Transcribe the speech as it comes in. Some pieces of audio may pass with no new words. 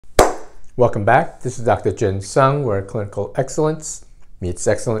Welcome back. This is Dr. Jin Sung, where clinical excellence meets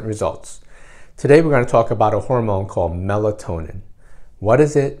excellent results. Today we're going to talk about a hormone called melatonin. What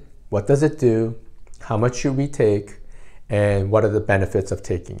is it? What does it do? How much should we take? And what are the benefits of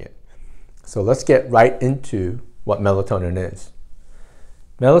taking it? So let's get right into what melatonin is.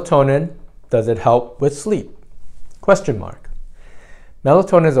 Melatonin, does it help with sleep? Question mark.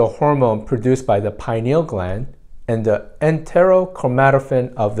 Melatonin is a hormone produced by the pineal gland and the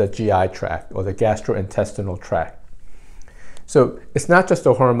enterochromaffin of the GI tract, or the gastrointestinal tract. So it's not just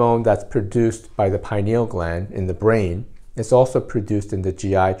a hormone that's produced by the pineal gland in the brain, it's also produced in the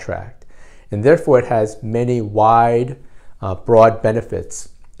GI tract. And therefore it has many wide, broad benefits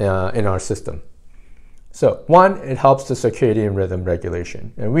in our system. So one, it helps the circadian rhythm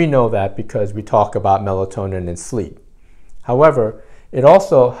regulation. And we know that because we talk about melatonin in sleep. However, it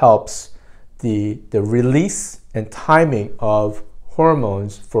also helps the release and timing of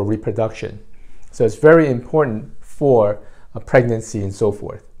hormones for reproduction. So it's very important for a pregnancy and so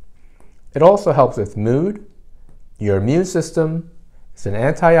forth. It also helps with mood, your immune system, it's an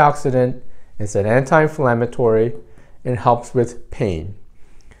antioxidant, it's an anti-inflammatory, and helps with pain.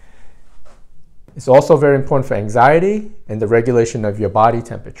 It's also very important for anxiety and the regulation of your body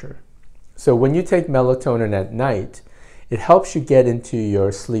temperature. So when you take melatonin at night, it helps you get into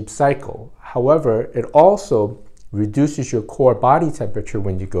your sleep cycle. However, it also reduces your core body temperature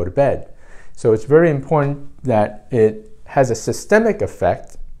when you go to bed. So it's very important that it has a systemic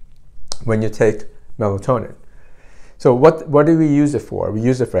effect when you take melatonin. So what do we use it for? We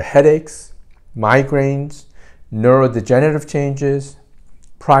use it for headaches, migraines, neurodegenerative changes,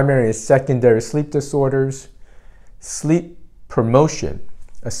 primary and secondary sleep disorders, sleep promotion,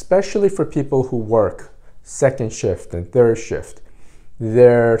 especially for people who work second shift and third shift.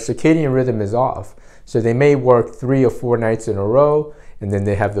 Their circadian rhythm is off. So they may work 3 or 4 nights in a row, and then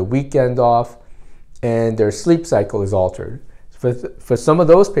they have the weekend off, and their sleep cycle is altered. For some of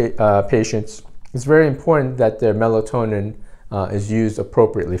those patients, it's very important that their melatonin is used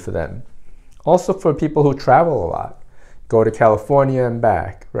appropriately for them. Also for people who travel a lot, go to California and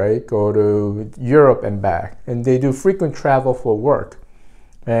back, right? Go to Europe and back, and they do frequent travel for work.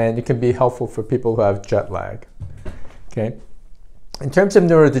 And it can be helpful for people who have jet lag. Okay. In terms of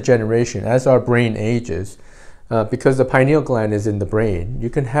neurodegeneration, as our brain ages, because the pineal gland is in the brain,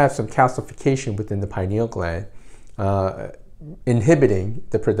 you can have some calcification within the pineal gland, inhibiting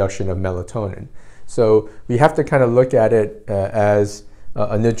the production of melatonin. So we have to kind of look at it as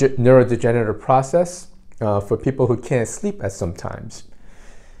a neurodegenerative process for people who can't sleep at some times.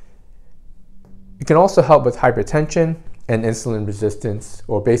 It can also help with hypertension and insulin resistance,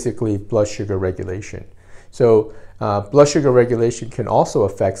 or basically blood sugar regulation. So blood sugar regulation can also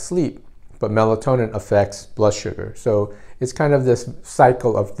affect sleep, but melatonin affects blood sugar. So it's kind of this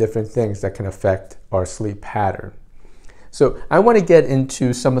cycle of different things that can affect our sleep pattern. So I want to get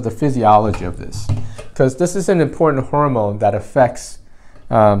into some of the physiology of this, because this is an important hormone that affects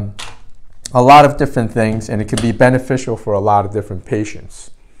a lot of different things, and it can be beneficial for a lot of different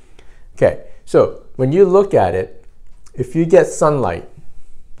patients. Okay, so when you look at it, if you get sunlight,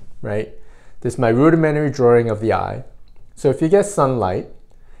 right? This is my rudimentary drawing of the eye. So if you get sunlight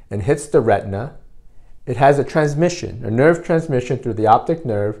and hits the retina, it has a transmission, a nerve transmission through the optic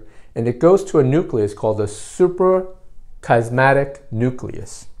nerve, and it goes to a nucleus called the suprachiasmatic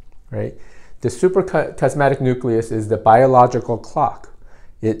nucleus, right? The suprachiasmatic nucleus is the biological clock.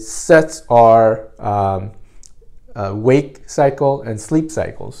 It sets our wake cycle and sleep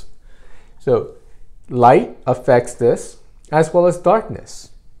cycles. So light affects this, as well as darkness.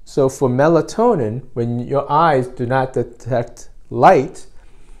 So for melatonin, when your eyes do not detect light,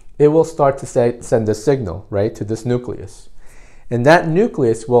 it will start to send a signal, right, to this nucleus. And that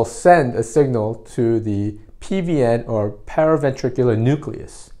nucleus will send a signal to the PVN, or paraventricular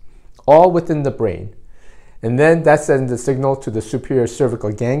nucleus, all within the brain. And then that sends a signal to the superior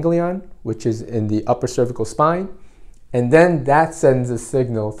cervical ganglion, which is in the upper cervical spine. And then that sends a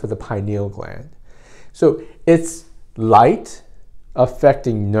signal to the pineal gland. So it's light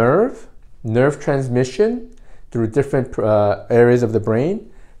affecting nerve transmission through different areas of the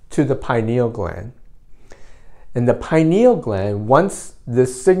brain to the pineal gland. And the pineal gland, once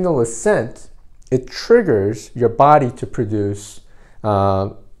this signal is sent, it triggers your body to produce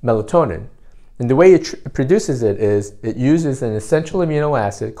melatonin. And the way it produces it is it uses an essential amino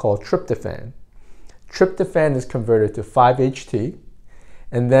acid called tryptophan. Tryptophan is converted to 5-HT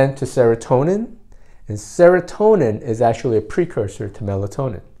and then to serotonin. And serotonin is actually a precursor to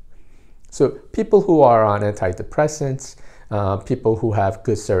melatonin. So people who are on antidepressants, people who have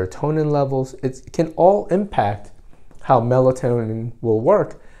good serotonin levels, it can all impact how melatonin will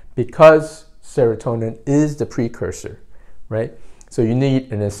work because serotonin is the precursor, right? So you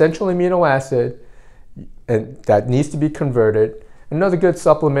need an essential amino acid and that needs to be converted. Another good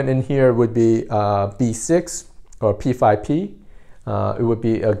supplement in here would be B6 or P5P. It would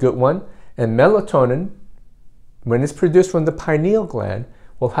be a good one. And melatonin, when it's produced from the pineal gland,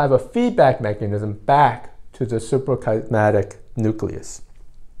 will have a feedback mechanism back to the suprachiasmatic nucleus.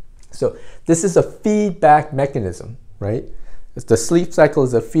 So this is a feedback mechanism, right? The sleep cycle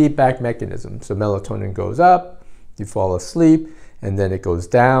is a feedback mechanism. So melatonin goes up, you fall asleep, and then it goes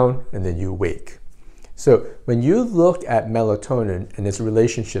down, and then you wake. So when you look at melatonin and its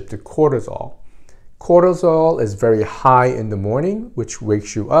relationship to cortisol, cortisol is very high in the morning, which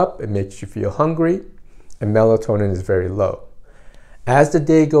wakes you up, it makes you feel hungry, and melatonin is very low. As the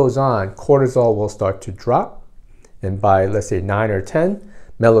day goes on, cortisol will start to drop, and by, let's say, 9 or 10,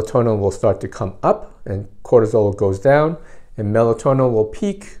 melatonin will start to come up, and cortisol goes down, and melatonin will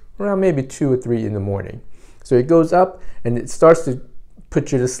peak around maybe 2 or 3 in the morning. So it goes up, and it starts to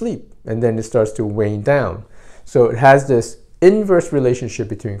put you to sleep, and then it starts to wane down. So it has this inverse relationship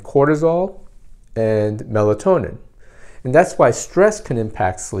between cortisol and melatonin. And that's why stress can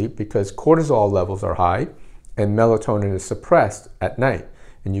impact sleep, because cortisol levels are high and melatonin is suppressed at night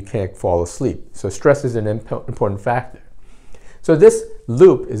and you can't fall asleep. So stress is an important factor. So this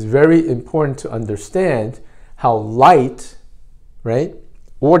loop is very important to understand how light, right,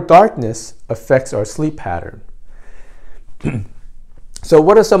 or darkness affects our sleep pattern. So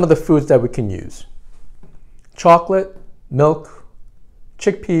what are some of the foods that we can use? Chocolate, milk,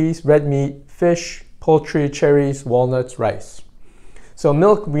 chickpeas, red meat, fish, poultry, cherries, walnuts, rice. So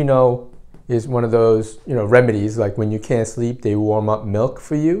milk, we know, is one of those, remedies. Like when you can't sleep, they warm up milk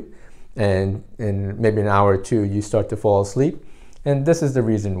for you, and in maybe an hour or two, you start to fall asleep. And this is the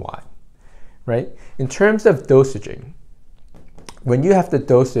reason why, right? In terms of dosaging, when you have to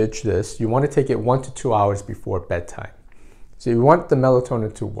dosage this, you want to take it 1 to 2 hours before bedtime. So you want the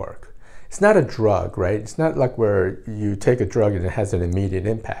melatonin to work. It's not a drug, right? It's not like where you take a drug and it has an immediate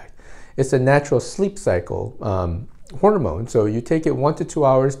impact. It's a natural sleep cycle hormone. So you take it 1 to 2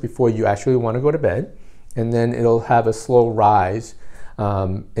 hours before you actually want to go to bed, and then it'll have a slow rise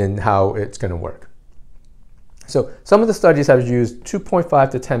in how it's going to work. So some of the studies have used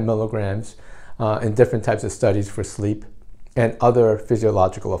 2.5 to 10 milligrams in different types of studies for sleep and other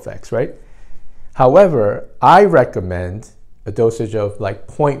physiological effects, right? However, I recommend a dosage of like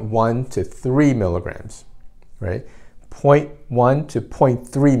 0.1 to 3 milligrams, right? 0.1 to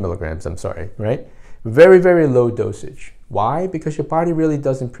 0.3 milligrams, I'm sorry, right? Very, very low dosage. Why? Because your body really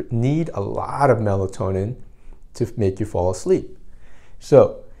doesn't need a lot of melatonin to make you fall asleep.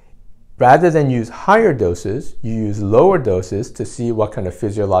 So rather than use higher doses, you use lower doses to see what kind of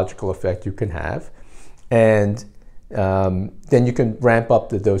physiological effect you can have. And then you can ramp up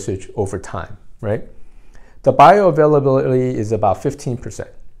the dosage over time, right? The bioavailability is about 15%.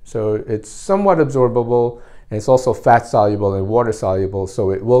 So it's somewhat absorbable, and it's also fat soluble and water soluble,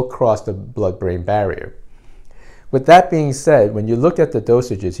 so it will cross the blood-brain barrier. With that being said, when you look at the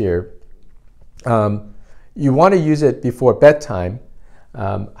dosages here, you want to use it before bedtime.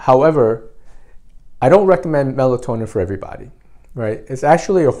 However, I don't recommend melatonin for everybody, right? It's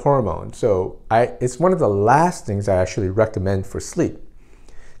actually a hormone, so it's one of the last things I actually recommend for sleep,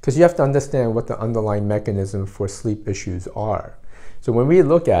 because you have to understand what the underlying mechanism for sleep issues are. So when we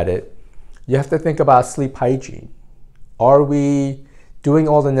look at it, you have to think about sleep hygiene. Are we doing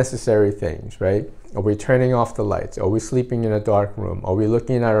all the necessary things, right? Are we turning off the lights? Are we sleeping in a dark room? Are we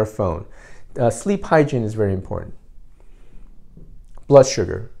looking at our phone? Sleep hygiene is very important. Blood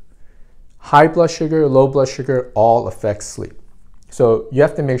sugar. High blood sugar, low blood sugar, all affect sleep. So you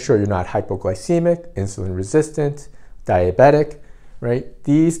have to make sure you're not hypoglycemic, insulin resistant, diabetic, right?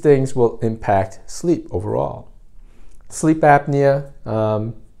 These things will impact sleep overall. Sleep apnea,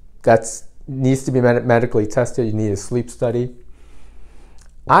 that needs to be medically tested. You need a sleep study.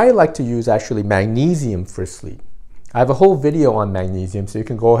 I like to use actually magnesium for sleep. I have a whole video on magnesium, so you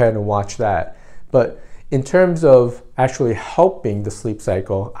can go ahead and watch that. But in terms of actually helping the sleep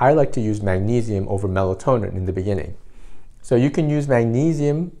cycle, I like to use magnesium over melatonin in the beginning. So you can use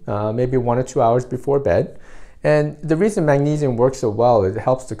magnesium maybe 1 or 2 hours before bed. And the reason magnesium works so well is it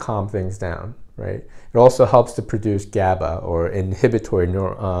helps to calm things down, right? It also helps to produce GABA, or inhibitory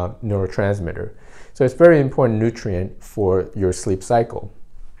neurotransmitter. So it's a very important nutrient for your sleep cycle.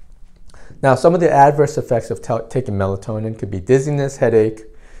 Now, some of the adverse effects of taking melatonin could be dizziness, headache,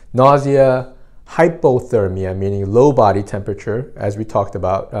 nausea, hypothermia, meaning low body temperature, as we talked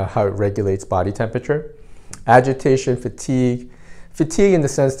about how it regulates body temperature, agitation, fatigue in the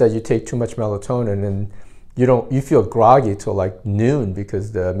sense that you take too much melatonin and you feel groggy till like noon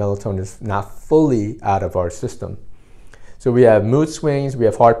because the melatonin is not fully out of our system. So we have mood swings, we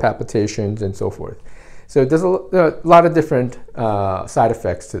have heart palpitations, and so forth. So there's a lot of different side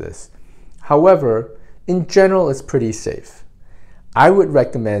effects to this. However, in general, it's pretty safe. I would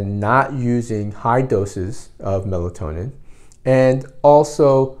recommend not using high doses of melatonin and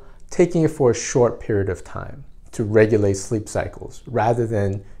also taking it for a short period of time to regulate sleep cycles rather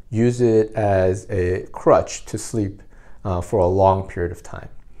than use it as a crutch to sleep for a long period of time.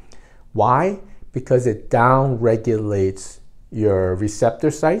 Why? Because it down-regulates your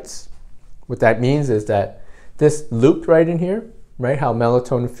receptor sites. What that means is that this loop right in here, right, how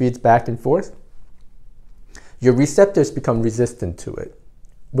melatonin feeds back and forth, your receptors become resistant to it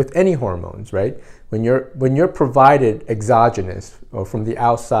with any hormones, right? When you're provided exogenous or from the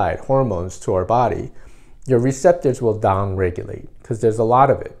outside hormones to our body, your receptors will down-regulate because there's a lot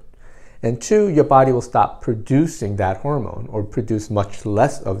of it. And two, your body will stop producing that hormone or produce much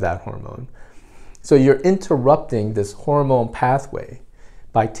less of that hormone. So you're interrupting this hormone pathway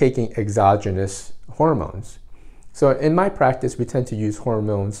by taking exogenous hormones. So in my practice, we tend to use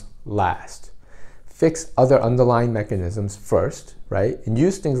hormones last. Fix other underlying mechanisms first, right? And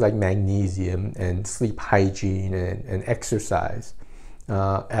use things like magnesium and sleep hygiene and exercise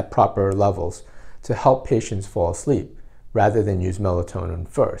at proper levels to help patients fall asleep rather than use melatonin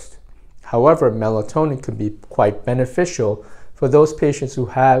first. However, melatonin can be quite beneficial for those patients who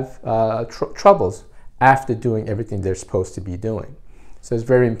have troubles after doing everything they're supposed to be doing. So it's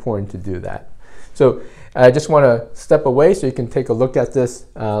very important to do that. So I just want to step away so you can take a look at this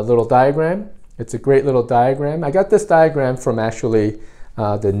little diagram. It's a great little diagram. I got this diagram from actually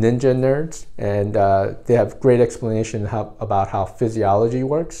the Ninja Nerds, and they have great explanation about how physiology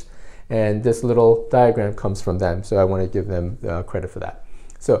works. And this little diagram comes from them, so I want to give them credit for that.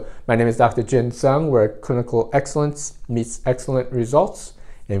 So my name is Dr. Jin Sung, where clinical excellence meets excellent results,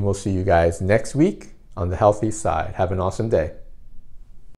 and we'll see you guys next week on the healthy side. Have an awesome day.